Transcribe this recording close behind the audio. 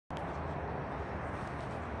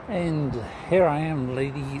And here I am,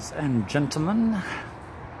 ladies and gentlemen.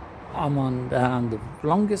 I'm on the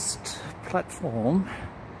longest platform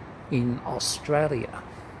in Australia.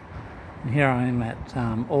 And here I am at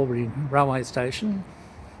Albury railway station.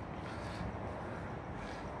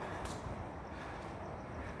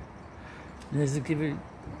 There's it gives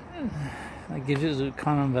you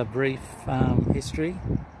kind of a brief history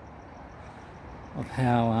of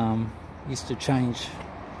how used to change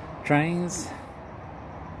trains.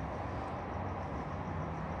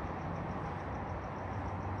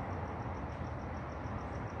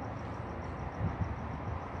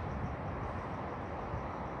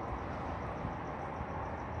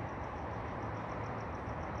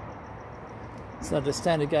 So the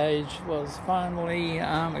standard gauge was finally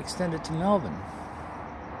extended to Melbourne.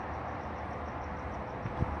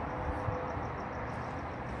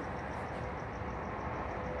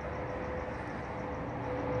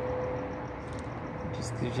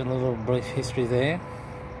 Just gives you a little brief history there.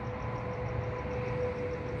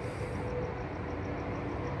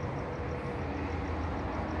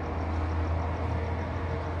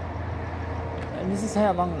 And this is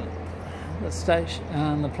how long the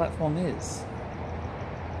station, the platform is.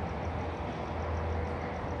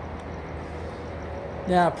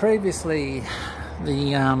 Now, previously,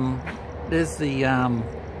 there's the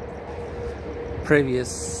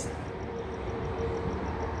previous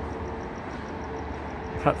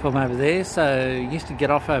platform over there, so you used to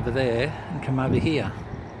get off over there and come over here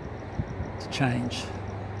to change.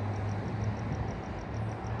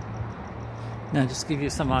 Now, just to give you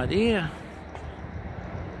some idea,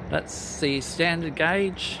 that's the standard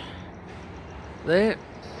gauge there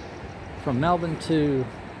from Melbourne to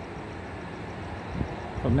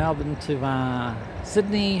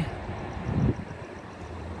Sydney,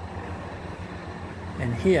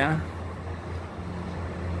 and here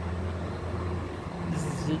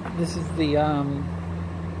this is the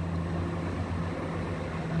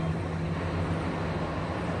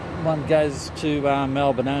one goes to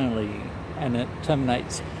Melbourne only, and it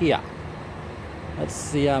terminates here.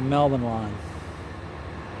 That's the Melbourne line.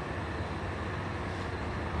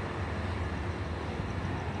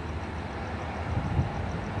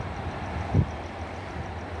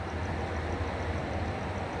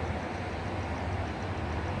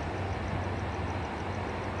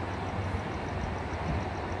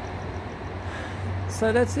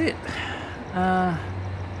 So that's it.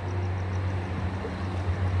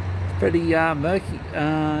 Pretty murky,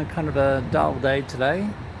 kind of a dull day today.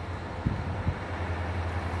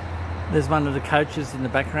 There's one of the coaches in the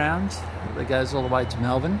background that goes all the way to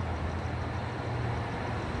Melbourne.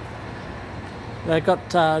 They got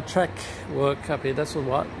track work up here. That's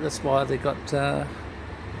why they got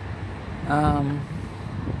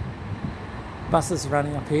buses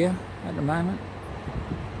running up here at the moment.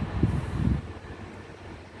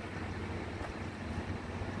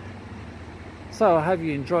 So I hope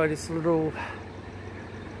you enjoyed this little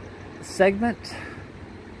segment,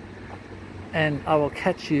 and I will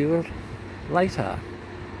catch you later.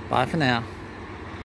 Bye for now.